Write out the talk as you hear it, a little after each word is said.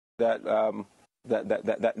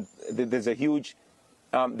that there's a huge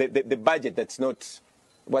the budget that's not,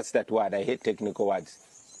 what's that word? I hate technical words.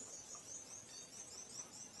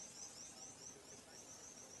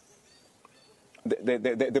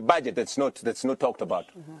 The budget that's not talked about.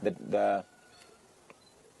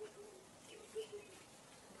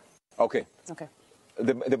 Okay.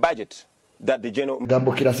 The budget that the general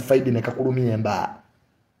gambo classified in a kakulumiyemba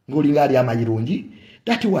ngolinga ali amayirungi.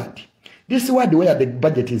 That what? This word where the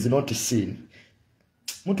budget is not seen.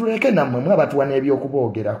 Mutuleke namwe mwabatu wanebyo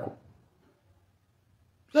kubogerako.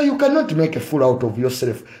 So you cannot make a fool out of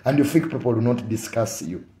yourself and you think people will not discuss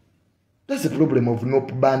you. That's the problem of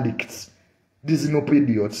nope bandits. These nope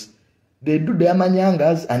idiots. They do their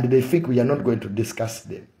manyangas and they think we are not going to discuss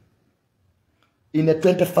them. In the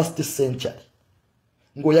 21st century,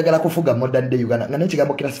 ngoyagala kufuga modern day Uganda nga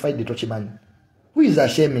nekigambo classified tochimanyi. Who is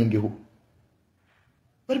shaming you?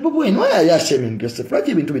 But Bobi, why are you shaming yourself?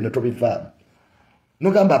 Lwaki ebintu bino tobivamu?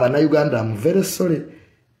 Nogamba abana Uganda, I'm very sorry.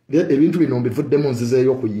 Ebintu bino mbivuddemu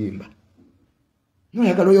nzizeeyo okuyimba.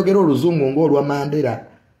 Noyagala oyogera oluzungu ng'olwa Mandela.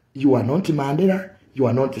 You are not Mandela, you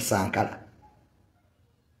are not Sankara.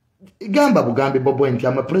 Gamba bugambe Bobi nti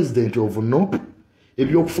I'm a president of NOP.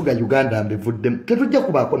 Ebyokufuga Uganda mbivuddemu. Tetujja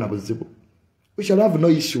kubaako na buzibu. We shall have no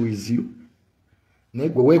issue with you.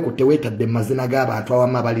 Negwe weekutewetadde mazina g'abantu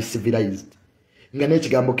awamu abali civilized. Nga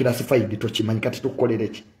n'ekigambo classified tokimanyi kati tukukolere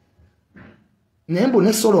ki? Nembu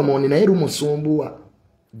ne Solomon naye lumusumbuwa.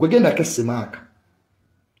 Gwe genda kesimaaka.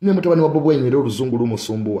 Ne mutabani wa Bobi Wine oluzungu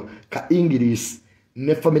lumusumbuwa. Ka English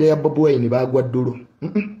ne family ya Bobi Wine bagwa ddulo.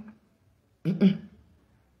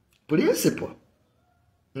 Principle.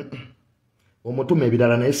 Omutume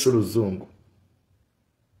ebirala naye Zoluzungu.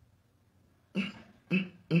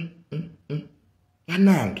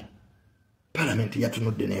 Anange parliament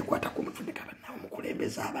yatunudde nekwata ku mutundika bannawo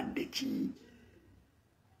mukulembeza abadde ki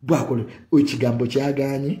bwakole ekigambo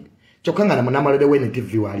kyaganye kyokanga na munamalede wene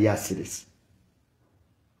TV wali asiris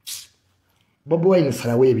Bobi Wine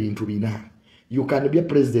salawe ebintu bina. You can be a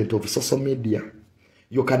president of social media,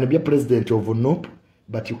 you can be a president of NOP,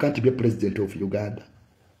 but you can't be a president of Uganda.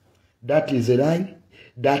 That is a lie,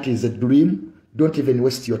 that is a dream. Don't even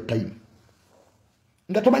waste your time.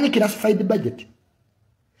 Nga tomanyi classified budget.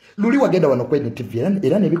 Luli wagenda wano kwenye TV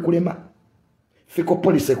era nebikulema. Fiko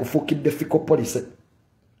police kufukidde fiko police.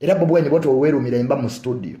 Era Bobi Wine boto werumira emba mu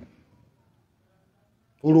studio.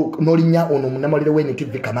 Nolinya ono munamalire wene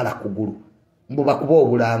TV kamala kugulu. Mbuba kuba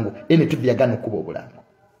obulango. Ene TV yagano kuba obulango.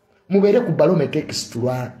 Mubere ku barometer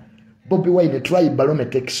extra. Bobi Wine try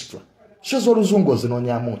barometer extra. Zoluzungu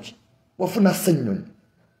zinonya muki. Wafuna senyoni.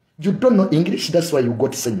 You don't know English, that's why you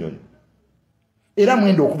got senyoni. Era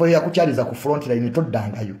mwendo okuva yakukyaliza ku front line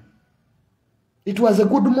toddangayo. It was a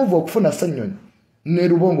good move okufuna senyoni. Ne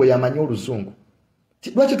Lubongo yamanyi oluzungu.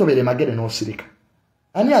 Lwaki tobere magere n'osirika?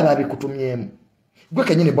 Ani ababi kutumyemu? Gwe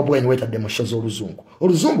kenyini Bobi Wine wetadde mu show z'oluzungu.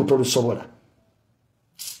 Oluzungu tolusobola.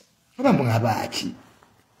 Abambu ngabaki.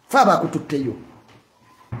 Faba kututteyo.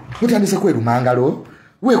 Mutandise kwerumangalo.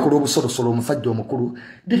 Wekola obusolosolo omusajja omukulu.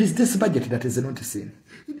 There is this budget that is not seen.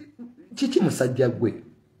 Kiki musajja gwe?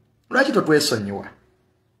 Lwaki totwesonyiwa?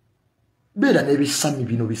 Beera n'ebisami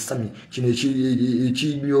bino bisami kino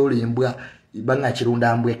ekinyolembwa banga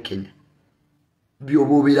kirunda mbwe Kenya.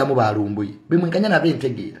 Byobobeeramu balumbuye. Bemwenkanya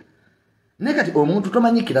nabentegeera. Ne kati omuntu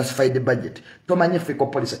tomanyi classified budget, tomanyi fiscal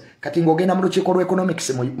policy. Kati ng'ogenda mu lukiiko lwa economics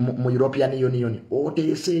mu European Union.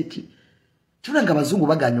 Oteese eki. Tulanga abazungu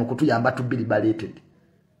baganya okutuyamba tubiri balated.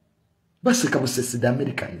 Basika busesi the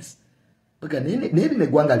Americans. Baga nene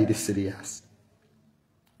negwanga liri serious.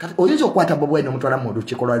 Kati oyinza okwata Bobi Wine omutwala mu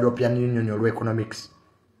lukiiko lwa European Union olwa economics.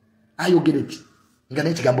 Ayogera eki. Nga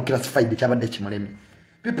n'ekigambo classified kyabadde kimulemi.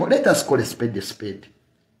 People, let us call a spade a spade.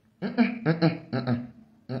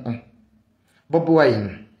 Bobi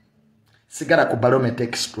Wine sigara ku barometer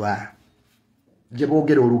extra. Je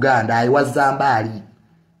boogera Oluganda ayiwaza mbaali.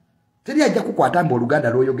 Teri ajja kukwata mbu Oluganda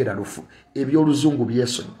lw'oyogera lufu. Eby'oluzungu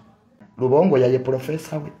byesonyi. Lubongo yaye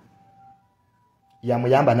professor we.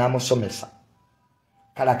 Yamuyamba n'amusomesa.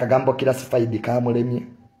 Kala akagambo classified kamulemye.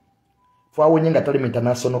 Fwawo nga tali mu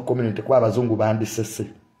international community kwa abazungu bandisese.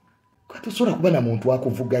 Katusobola kuba na muntu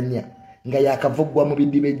akuvuganya nga yakavugwa mu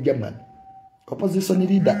bidibe German. Opposition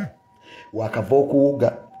leader wakava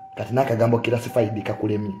okuwuga kati n'akagambo classified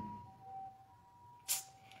kakulemye.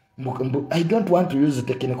 I don't want to use a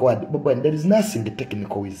technical word, but there is nothing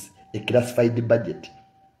technical with a classified budget.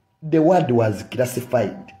 The word was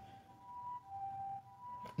classified.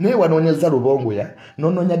 Ne wanonyeza Lubongo ya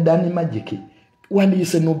nononya Dani Magic.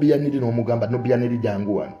 Wandiyise Nubiyaniri n'omugamba Nubiyaniri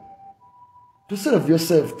jangu wano. To save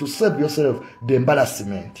yourself the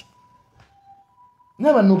embarrassment.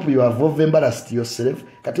 Never know you have embarrassed yourself.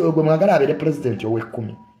 Kati ogwe mwagala abere president owe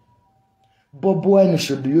 10. Bobi Wine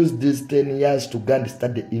should use these 10 years to go and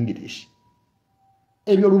study English.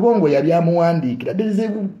 Ebyo Lubongo yali amuwandiikira. There is a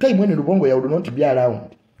time when Lubongo ya would not be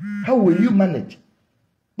around. How will you manage?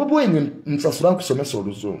 Bobi Wine msasula kusomesa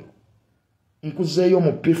Oluzungu. Nkuzeyo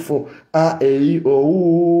mu pifo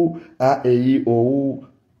a-e-i-o-u.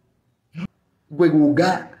 Gwe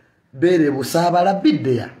guga bere busabala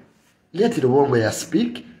bidea. Let Lubongo ya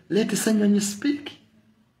speak. Let Sanyonyi speak.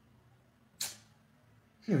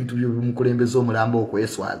 Ebintu by'omukulembeze omulambo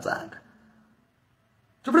okweswazanga.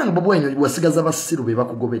 Tubulanga Bobi Wine wasigaza basiru be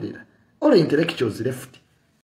bakugoberera. All intellectuals left.